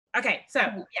Okay,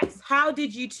 so yes, how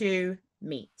did you two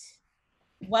meet?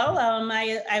 Well,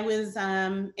 I was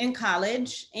in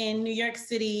college in New York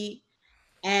City,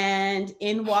 and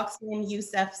in walks in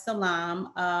Yusef Salaam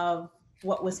of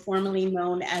what was formerly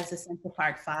known as the Central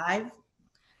Park Five.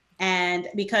 And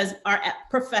because our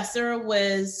professor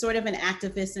was sort of an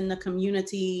activist in the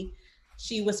community,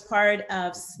 she was part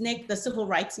of SNCC, the civil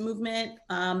rights movement,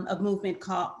 a movement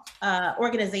called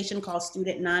organization called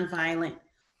Student Nonviolent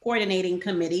Coordinating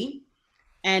Committee.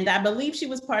 And I believe she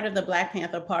was part of the Black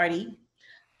Panther Party.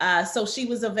 So she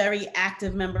was a very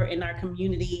active member in our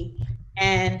community.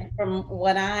 And from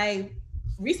what I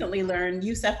recently learned,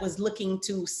 Yusef was looking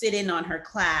to sit in on her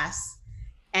class.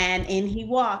 And in he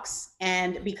walks.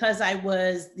 And because I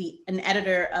was an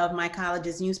editor of my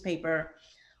college's newspaper,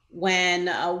 when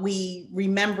we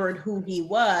remembered who he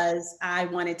was, I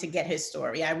wanted to get his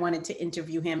story. I wanted to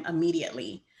interview him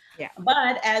immediately. Yeah.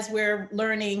 But as we're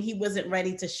learning, he wasn't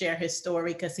ready to share his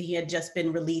story because he had just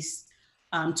been released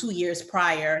 2 years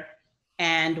prior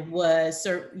and was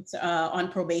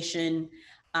on probation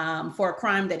for a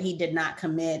crime that he did not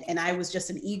commit. And I was just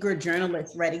an eager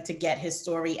journalist ready to get his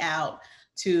story out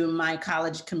to my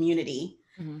college community.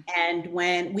 Mm-hmm. And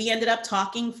when we ended up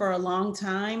talking for a long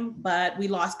time, but we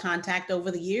lost contact over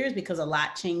the years because a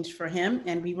lot changed for him.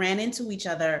 And we ran into each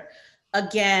other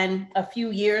again a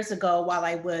few years ago while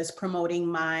I was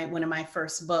promoting one of my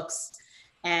first books.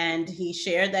 And he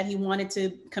shared that he wanted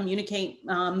to communicate,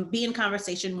 be in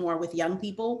conversation more with young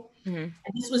people. Mm-hmm.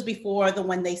 And this was before the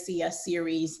When They See Us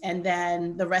series. And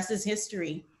then the rest is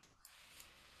history.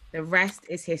 The rest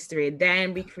is history.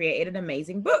 Then we created an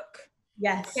amazing book.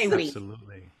 Yes. Okay,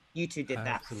 absolutely. You two did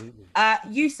that. Absolutely.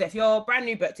 Yusef, your brand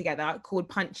new book together called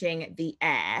Punching the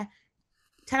Air.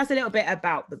 Tell us a little bit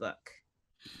about the book.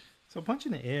 So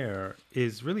Punching the Air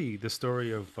is really the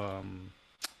story of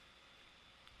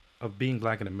being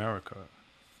Black in America.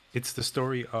 It's the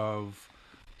story of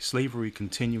slavery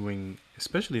continuing,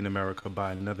 especially in America,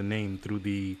 by another name through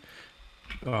the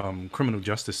criminal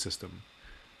justice system.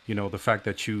 You know, the fact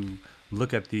that you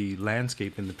look at the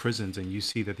landscape in the prisons and you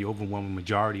see that the overwhelming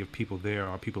majority of people there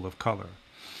are people of color.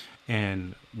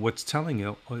 And what's telling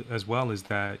you as well is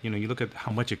that, you know, you look at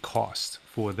how much it costs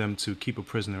for them to keep a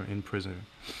prisoner in prison.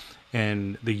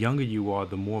 And the younger you are,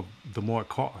 the more it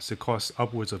costs. It costs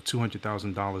upwards of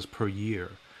 $200,000 per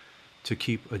year to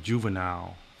keep a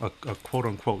juvenile, a quote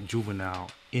unquote juvenile,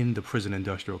 in the prison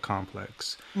industrial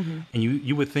complex. Mm-hmm. And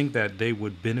you would think that they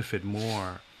would benefit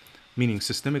more, meaning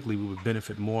systemically we would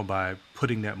benefit more by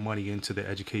putting that money into the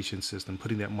education system,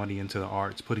 putting that money into the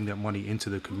arts, putting that money into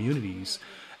the communities,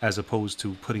 as opposed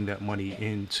to putting that money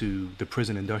into the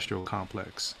prison industrial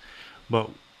complex. But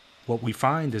what we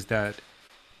find is that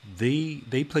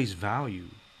they place value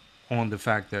on the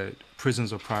fact that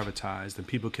prisons are privatized and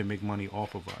people can make money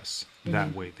off of us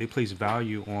that way. They place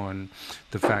value on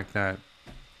the fact that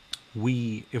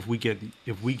if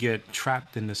we get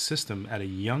trapped in the system at a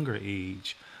younger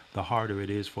age, the harder it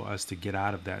is for us to get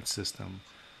out of that system,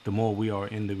 the more we are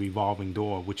in the revolving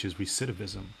door, which is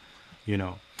recidivism, you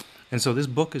know. And so this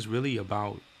book is really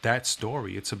about that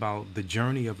story. It's about the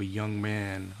journey of a young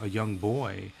man, a young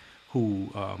boy, who,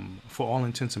 for all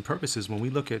intents and purposes, when we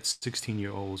look at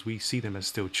 16-year-olds, we see them as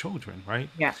still children, right?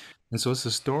 Yeah. And so it's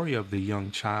the story of the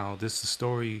young child. It's the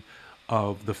story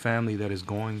of the family that is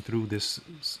going through this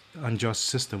unjust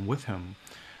system with him.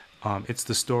 It's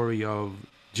the story of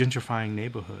gentrifying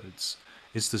neighborhoods.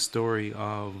 It's the story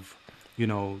of, you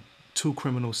know, two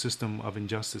criminal system of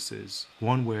injustices.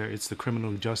 One where it's the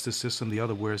criminal justice system, the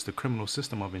other where it's the criminal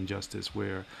system of injustice,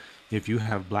 where if you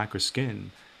have blacker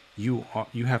skin, you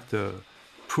have to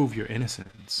prove your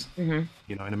innocence. Mm-hmm.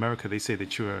 You know, in America, they say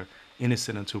that you're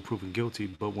innocent until proven guilty.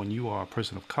 But when you are a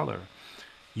person of color,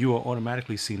 you are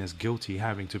automatically seen as guilty,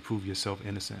 having to prove yourself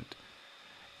innocent.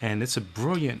 And it's a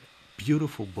brilliant,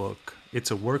 beautiful book.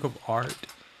 It's a work of art,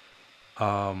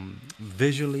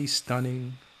 visually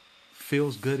stunning,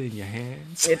 feels good in your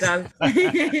hands. It does.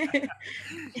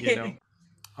 You know,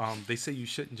 they say you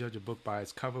shouldn't judge a book by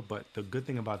its cover, but the good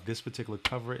thing about this particular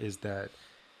cover is that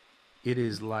it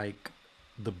is like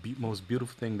the most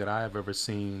beautiful thing that I have ever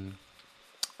seen,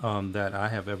 that I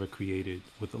have ever created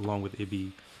along with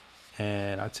Ibi.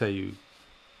 And I tell you,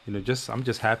 you know, I'm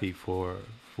just happy for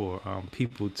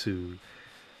people to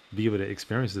be able to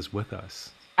experience this with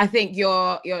us. I think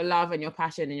your love and your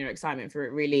passion and your excitement for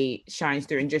it really shines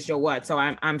through in just your words. So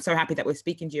I'm so happy that we're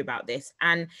speaking to you about this.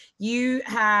 And you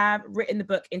have written the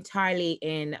book entirely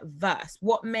in verse.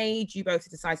 What made you both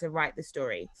decide to write the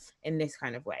story in this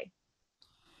kind of way?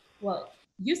 Well,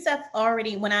 Yusef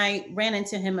already, when I ran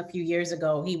into him a few years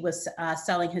ago, he was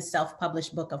selling his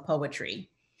self-published book of poetry.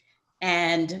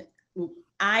 And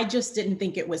I just didn't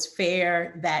think it was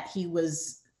fair that he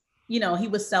was, he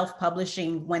was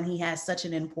self-publishing when he has such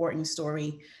an important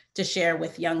story to share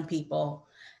with young people.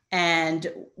 And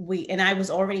I was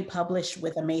already published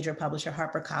with a major publisher,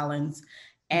 HarperCollins.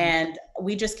 And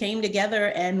we just came together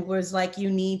and was like, you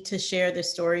need to share this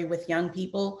story with young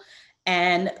people.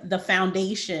 And the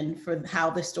foundation for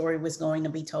how the story was going to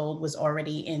be told was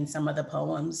already in some of the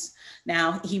poems.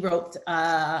 Now, he wrote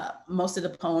most of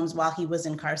the poems while he was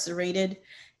incarcerated.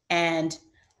 And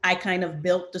I kind of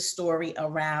built the story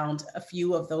around a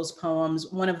few of those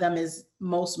poems. One of them is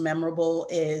most memorable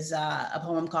is a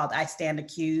poem called I Stand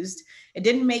Accused. It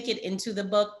didn't make it into the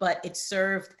book, but it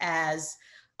served as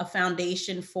a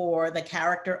foundation for the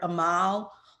character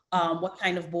Amal, what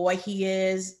kind of boy he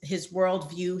is, his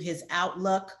worldview, his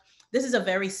outlook. This is a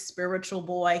very spiritual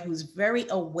boy who's very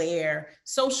aware,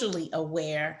 socially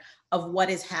aware of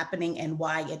what is happening and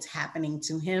why it's happening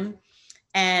to him.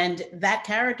 And that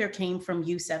character came from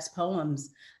Yusef's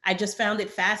poems. I just found it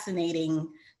fascinating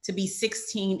to be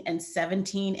 16 and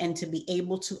 17 and to be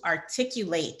able to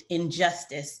articulate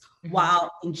injustice while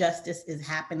injustice is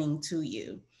happening to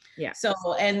you. Yeah. So,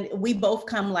 and we both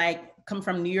come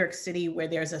from New York City, where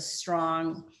there's a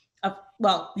strong,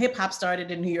 hip hop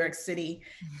started in New York City,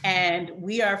 and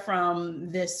we are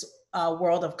from this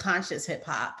world of conscious hip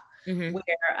hop,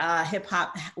 where hip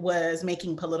hop was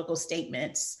making political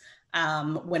statements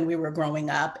when we were growing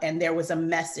up, and there was a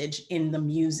message in the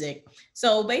music.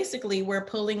 So basically, we're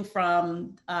pulling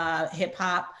from hip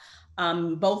hop,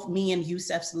 both me and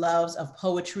Yusef's loves of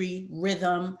poetry,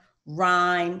 rhythm,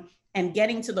 rhyme, and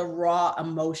getting to the raw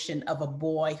emotion of a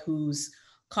boy who's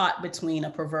caught between a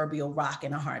proverbial rock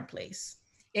and a hard place.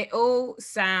 It all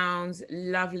sounds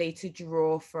lovely to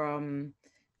draw from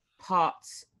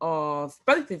parts of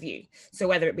both of you. So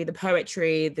whether it be the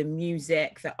poetry, the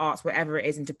music, the arts, whatever it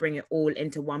is, and to bring it all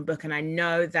into one book. And I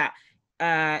know that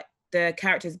the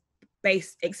characters'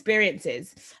 based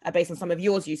experiences are based on some of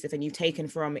yours, Yusef, and you've taken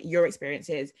from your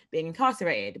experiences being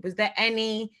incarcerated. Was there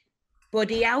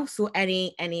anybody else or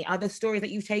any other story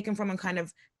that you've taken from and kind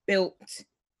of built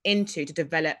into to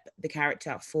develop the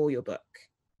character for your book?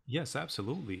 Yes,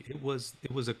 absolutely. It was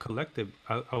a collective,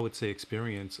 I would say,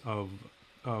 experience of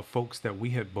folks that we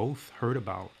had both heard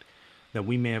about, that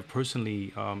we may have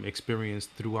personally experienced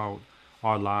throughout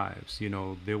our lives.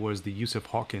 There was the Yusuf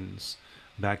Hawkins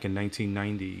back in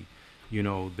 1990.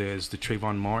 There's the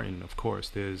Trayvon Martin, of course.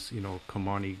 There's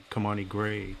Kamani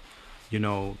Gray,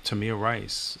 Tamir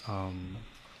Rice,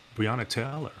 Breonna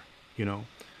Taylor.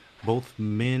 Both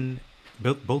men,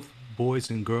 both boys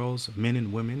and girls, men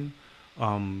and women,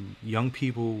 young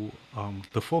people,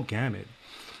 the full gamut.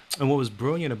 And what was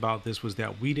brilliant about this was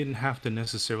that we didn't have to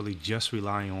necessarily just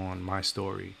rely on my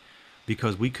story,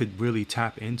 because we could really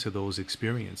tap into those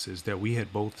experiences that we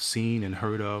had both seen and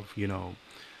heard of. Amadou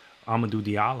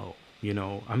Diallo.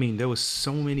 There was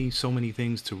so many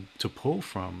things to pull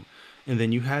from. And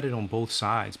then you had it on both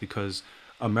sides, because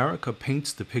America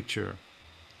paints the picture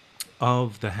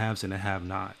of the haves and the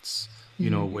have-nots.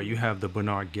 Where you have the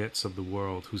Bernard Goetz of the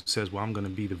world, who says, well, I'm going to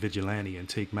be the vigilante and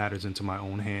take matters into my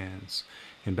own hands.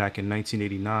 And back in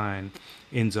 1989,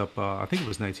 ends up, I think it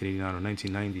was 1989 or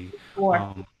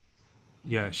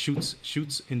 1990,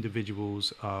 shoots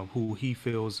individuals who he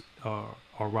feels are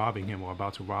robbing him or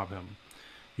about to rob him.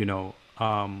 And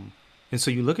so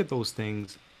you look at those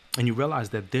things and you realize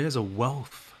that there's a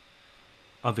wealth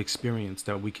of experience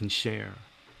that we can share.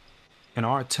 And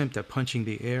our attempt at punching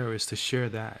the air is to share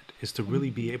that, is to really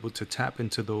be able to tap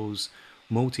into those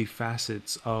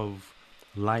multifacets of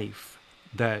life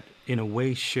that in a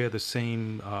way share the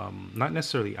same, not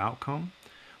necessarily outcome,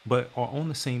 but are on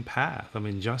the same path of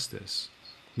injustice,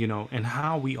 and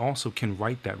how we also can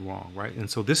right that wrong, right? And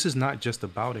so this is not just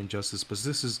about injustice, but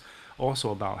this is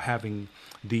also about having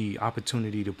the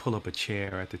opportunity to pull up a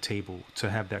chair at the table, to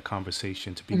have that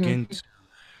conversation, to begin to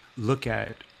look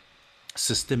at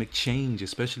systemic change,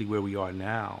 especially where we are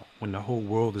now, when the whole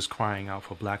world is crying out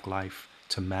for Black life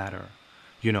to matter.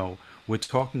 We're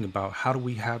talking about how do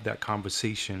we have that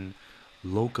conversation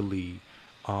locally,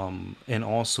 and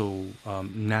also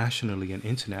nationally and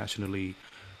internationally,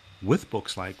 with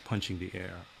books like Punching the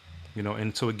Air.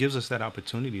 And so it gives us that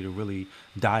opportunity to really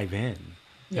dive in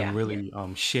and really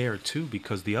share too,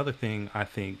 because the other thing I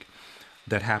think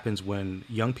that happens when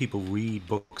young people read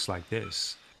books like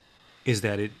this is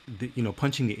that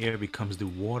punching the air becomes the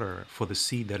water for the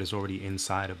seed that is already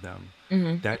inside of them.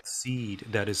 That seed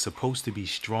that is supposed to be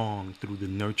strong through the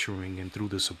nurturing and through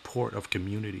the support of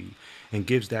community, and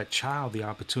gives that child the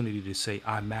opportunity to say,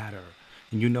 I matter.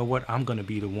 And you know what? I'm going to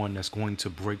be the one that's going to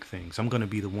break things. I'm going to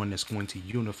be the one that's going to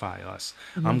unify us.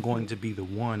 I'm going to be the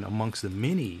one amongst the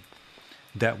many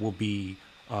that will be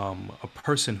a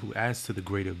person who adds to the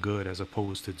greater good as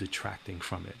opposed to detracting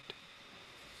from it.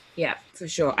 Yeah, for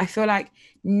sure. I feel like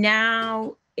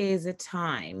now is a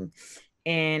time,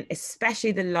 and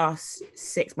especially the last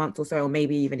 6 months or so, or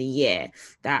maybe even a year,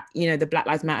 that the Black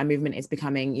Lives Matter movement is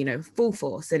becoming full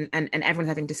force, and everyone's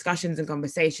having discussions and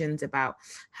conversations about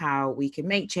how we can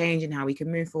make change and how we can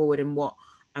move forward, and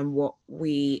what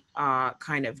we are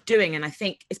kind of doing. And I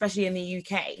think especially in the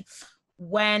UK,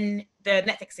 when the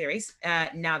Netflix series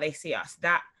Now They See Us,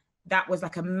 that was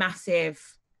like a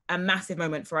massive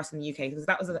moment for us in the UK, because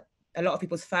that was a lot of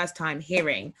people's first time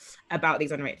hearing about the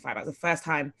Exonerated Five. That was the first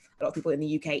time a lot of people in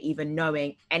the UK even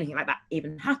knowing anything like that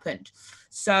even happened.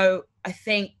 So I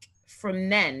think from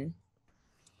then,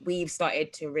 we've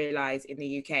started to realize in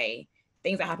the UK,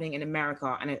 things are happening in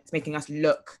America, and it's making us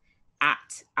look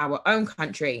at our own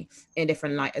country in a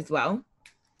different light as well.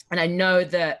 And I know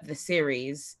that the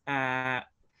series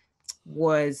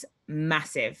was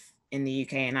massive in the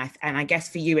UK, and I guess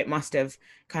for you, it must have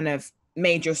kind of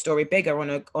made your story bigger on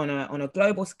a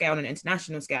global scale, on an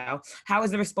international scale. How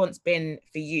has the response been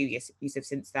for you, Yusuf,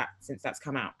 since that's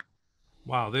come out?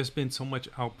 Wow, there's been so much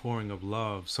outpouring of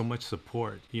love, so much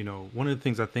support. One of the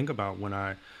things I think about when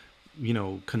I,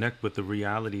 connect with the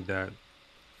reality that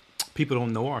people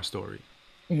don't know our story.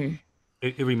 Mm-hmm.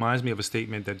 It reminds me of a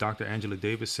statement that Dr. Angela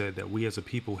Davis said, that we as a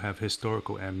people have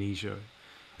historical amnesia.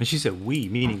 And she said, we,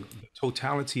 meaning the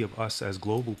totality of us as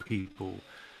global people,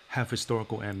 have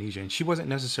historical amnesia. And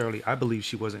I believe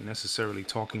she wasn't necessarily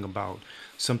talking about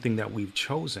something that we've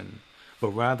chosen, but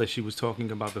rather she was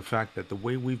talking about the fact that the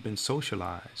way we've been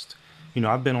socialized.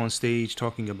 I've been on stage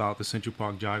talking about the Central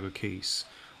Park Jogger case,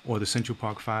 or the Central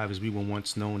Park Five as we were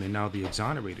once known, and now the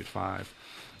Exonerated Five.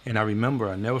 And I remember,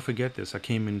 I never forget this, I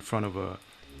came in front of a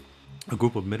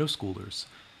group of middle schoolers,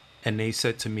 and they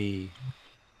said to me,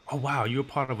 "Oh, wow, you're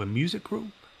part of a music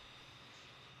group?"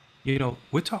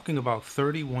 We're talking about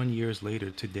 31 years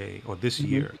later today, or this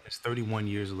Mm-hmm. year, it's 31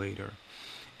 years later,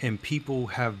 and people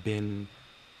have been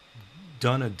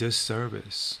done a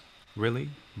disservice, really,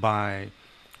 by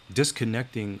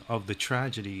disconnecting of the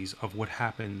tragedies of what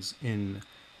happens in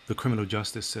the criminal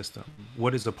justice system.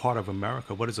 What is a part of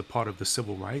America? What is a part of the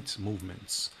civil rights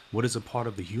movements? What is a part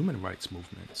of the human rights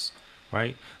movements,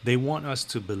 right? They want us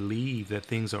to believe that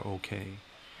things are okay.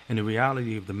 And the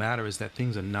reality of the matter is that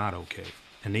things are not okay.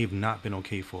 And they've not been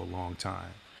okay for a long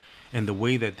time. And the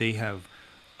way that they have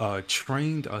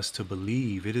trained us to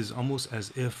believe, it is almost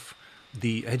as if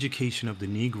the education of the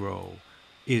Negro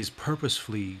is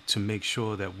purposefully to make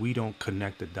sure that we don't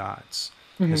connect the dots.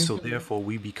 And Mm-hmm. so therefore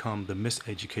we become the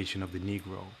miseducation of the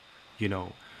Negro, you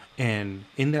know. And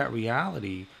in that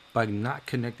reality, by not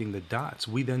connecting the dots,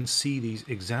 we then see these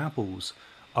examples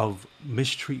of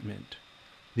mistreatment,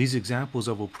 these examples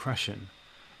of oppression.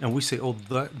 And we say, oh,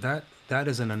 that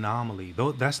is an anomaly.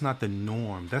 Though that's not the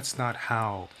norm. That's not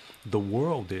how the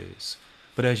world is.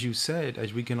 But as you said,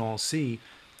 as we can all see,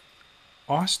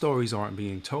 our stories aren't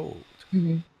being told,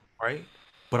 Mm-hmm. right?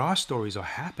 But our stories are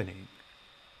happening,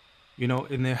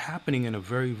 and they're happening in a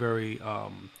very, very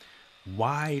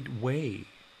wide way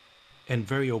and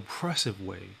very oppressive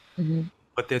way. Mm-hmm.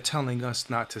 But they're telling us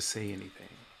not to say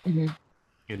anything.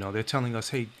 Mm-hmm. They're telling us,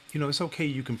 hey, it's okay,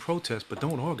 you can protest, but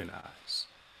don't organize.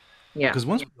 Yeah. Because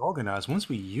once we organize, once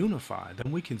we unify,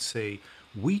 then we can say,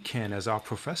 we can, as our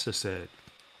professor said,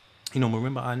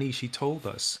 remember Ani, she told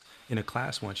us in a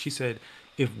class once, she said,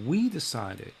 if we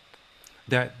decided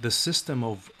that the system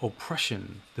of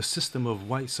oppression, the system of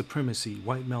white supremacy,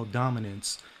 white male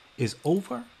dominance is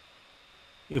over,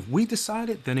 if we decide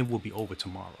it, then it will be over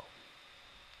tomorrow.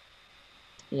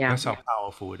 Yeah. That's how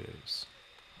powerful it is.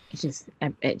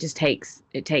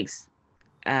 It takes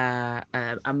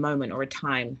a moment or a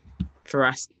time for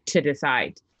us to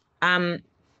decide.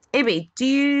 Ibi, do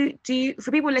you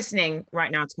for people listening right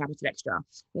now to Capital Extra,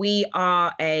 we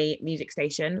are a music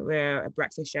station, we're a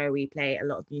breakfast show, we play a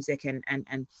lot of music,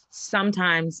 and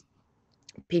sometimes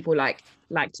people like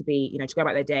to be, to go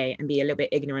about their day and be a little bit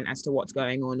ignorant as to what's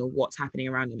going on or what's happening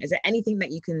around them. Is there anything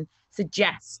that you can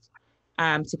suggest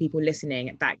to people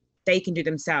listening that they can do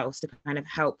themselves to kind of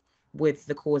help with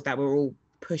the cause that we're all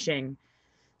pushing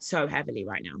so heavily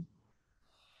right now?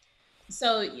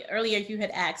 So earlier you had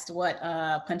asked what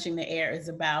Punching the Air is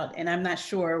about, and I'm not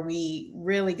sure we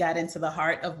really got into the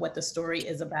heart of what the story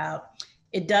is about.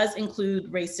 It does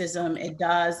include racism. It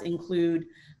does include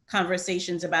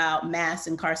conversations about mass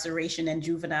incarceration and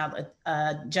juvenile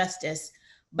justice.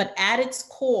 But at its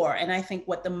core, and I think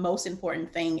what the most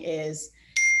important thing is,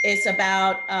 It's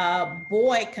about a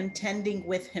boy contending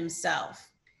with himself.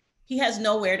 He has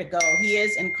nowhere to go. He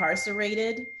is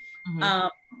incarcerated. Mm-hmm.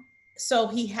 So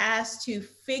he has to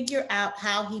figure out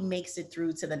how he makes it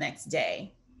through to the next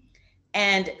day.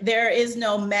 And there is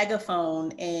no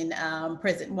megaphone in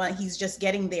prison. Well, he's just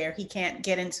getting there. He can't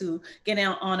get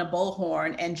out on a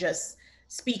bullhorn and just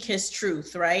speak his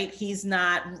truth, right? He's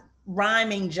not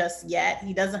rhyming just yet.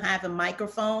 He doesn't have a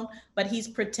microphone, but he's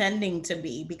pretending to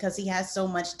be because he has so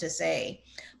much to say.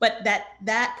 But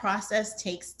that process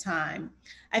takes time.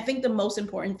 I think the most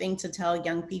important thing to tell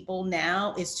young people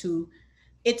now is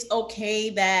it's okay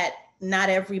that not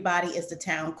everybody is the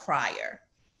town crier.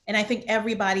 And I think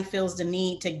everybody feels the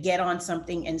need to get on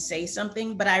something and say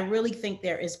something, but I really think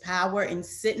there is power in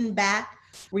sitting back,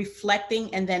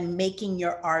 reflecting, and then making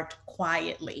your art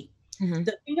quietly. Mm-hmm.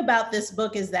 The thing about this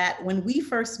book is that when we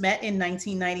first met in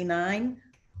 1999,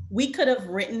 we could have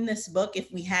written this book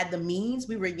if we had the means.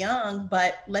 We were young,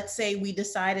 but let's say we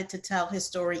decided to tell his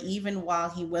story even while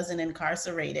he wasn't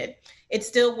incarcerated. It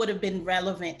still would have been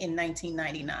relevant in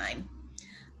 1999.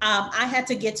 I had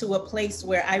to get to a place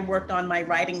where I worked on my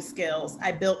writing skills.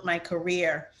 I built my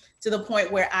career to the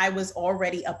point where I was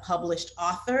already a published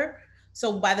author.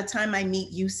 So by the time I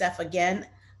meet Yusef again,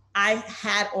 I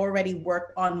had already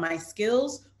worked on my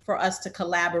skills for us to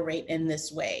collaborate in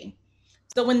this way.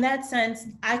 So in that sense,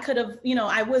 I could have,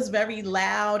 I was very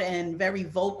loud and very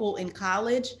vocal in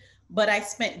college, but I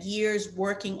spent years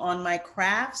working on my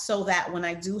craft so that when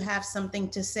I do have something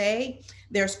to say,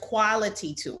 there's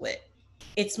quality to it.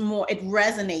 It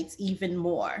resonates even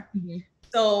more. Mm-hmm.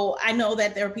 So I know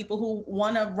that there are people who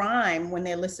want to rhyme when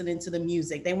they're listening to the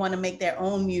music. They want to make their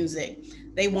own music.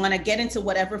 They want to get into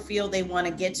whatever field they want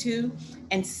to get to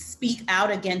and speak out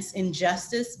against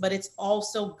injustice. But it's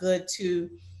also good to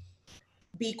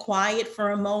be quiet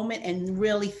for a moment and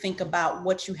really think about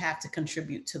what you have to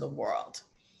contribute to the world.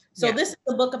 So Yeah. this is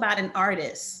a book about an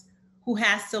artist who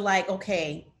has to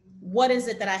okay, what is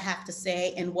it that I have to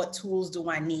say and what tools do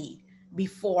I need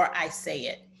before I say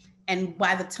it? And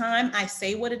by the time I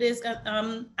say what it is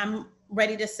I'm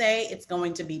ready to say, it's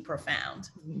going to be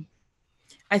profound. Mm-hmm.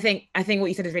 I think what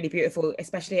you said is really beautiful,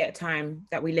 especially at a time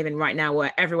that we live in right now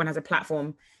where everyone has a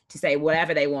platform to say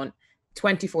whatever they want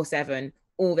 24/7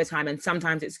 all the time. And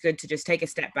sometimes it's good to just take a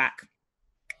step back,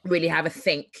 really have a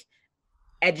think,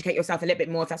 educate yourself a little bit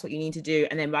more if that's what you need to do.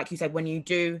 And then, like you said, when you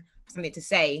do have something to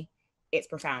say, it's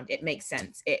profound. It makes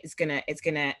sense. It's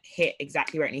gonna hit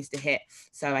exactly where it needs to hit.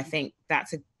 So I think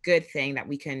that's a good thing that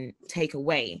we can take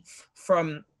away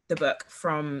from the book,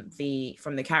 from the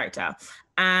character.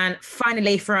 And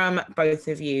finally, from both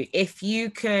of you, if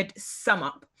you could sum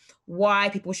up why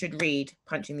people should read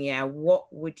Punching the Air, what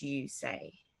would you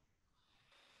say?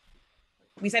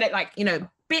 We said it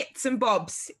bits and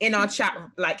bobs in our chat,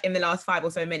 in the last 5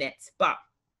 or so minutes, but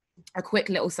a quick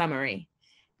little summary.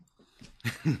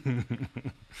 No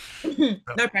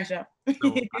pressure.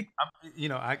 So,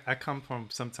 I come from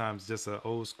sometimes just an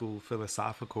old school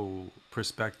philosophical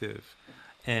perspective.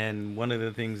 And one of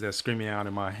the things that's screaming out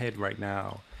in my head right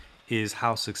now is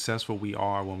how successful we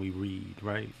are when we read,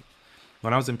 right?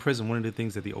 When I was in prison, one of the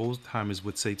things that the old timers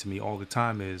would say to me all the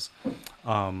time is,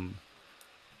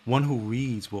 one who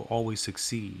reads will always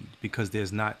succeed because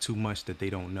there's not too much that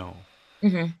they don't know.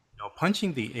 Mm-hmm.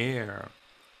 Punching the Air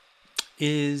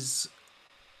is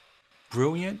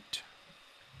brilliant,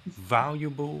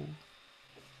 valuable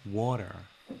water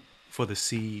for the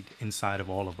seed inside of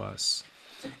all of us.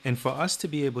 And for us to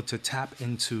be able to tap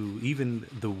into even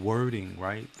the wording,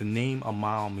 right? The name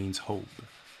Amal means hope.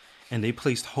 And they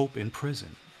placed hope in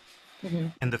prison. Mm-hmm.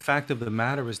 And the fact of the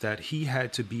matter is that he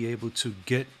had to be able to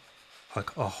get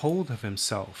a hold of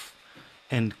himself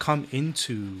and grow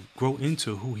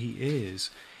into who he is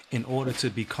in order to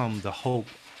become the hope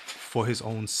for his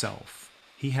own self.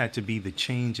 He had to be the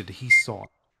change that he sought,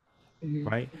 Mm-hmm.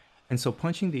 right? And so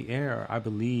Punching the Air, I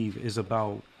believe, is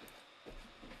about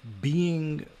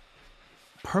being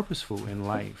purposeful in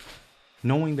life,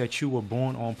 knowing that you were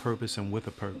born on purpose and with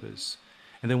a purpose.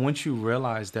 And then once you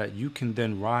realize that, you can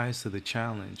then rise to the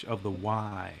challenge of the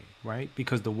why, right?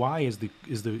 Because the why is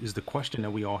the question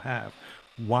that we all have.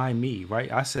 Why me,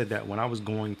 right? I said that when I was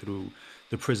going through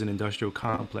the prison industrial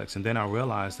complex, and then I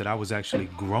realized that I was actually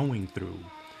growing through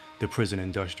the prison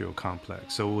industrial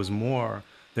complex. So it was more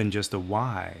than just a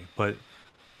why, but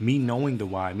me knowing the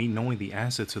why, me knowing the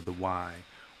answer to the why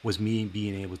was me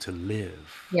being able to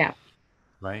live. Yeah.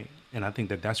 Right. And I think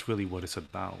that that's really what it's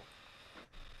about.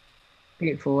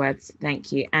 Beautiful words.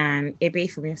 Thank you. And Ibi,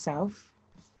 from yourself?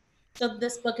 So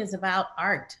this book is about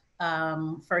art,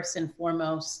 first and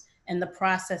foremost, and the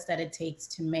process that it takes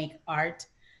to make art.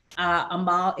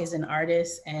 Amal is an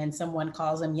artist, and someone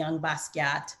calls him Young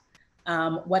Basquiat.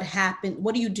 What happened?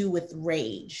 What do you do with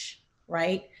rage,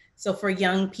 right? So for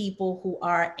young people who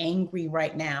are angry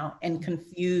right now and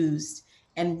confused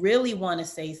and really want to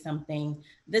say something,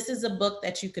 this is a book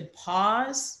that you could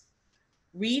pause,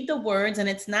 read the words, and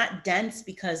it's not dense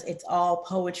because it's all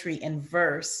poetry and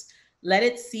verse. Let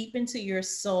it seep into your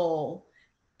soul.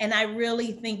 And I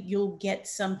really think you'll get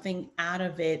something out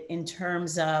of it in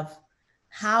terms of,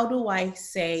 how do I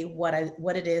say what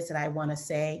it is that I want to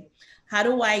say? How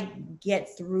do I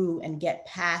get through and get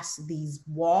past these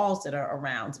walls that are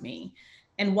around me?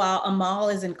 And while Amal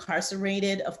is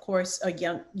incarcerated, of course,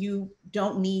 you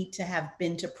don't need to have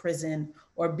been to prison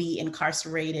or be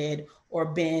incarcerated or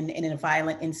been in a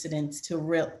violent incident to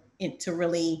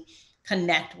really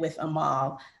connect with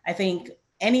Amal. I think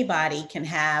anybody can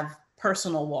have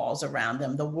personal walls around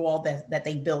them, the wall that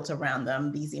they built around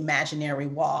them, these imaginary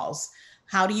walls.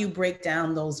 How do you break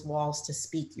down those walls to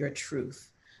speak your truth?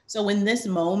 So in this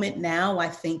moment now, I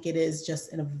think it is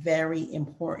just a very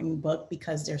important book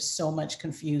because there's so much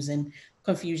confusion,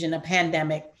 a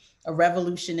pandemic, a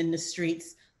revolution in the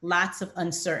streets, lots of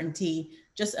uncertainty.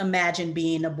 Just imagine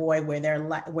being a boy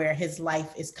where his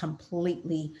life is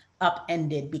completely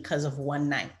upended because of one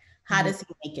night. How does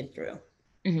he make it through?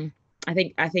 Mm-hmm. I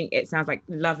think it sounds like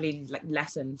lovely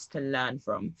lessons to learn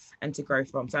from and to grow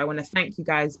from. So I want to thank you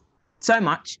guys so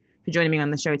much for joining me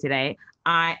on the show today.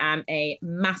 I am a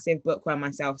massive bookworm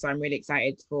myself, so I'm really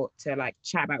excited to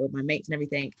chat about it with my mates and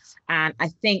everything. And I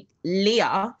think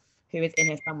Leah, who is in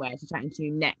here somewhere, she's chatting to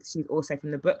you next. She's also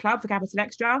from the book club for Capital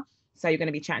Extra, so you're going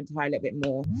to be chatting to her a little bit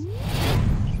more.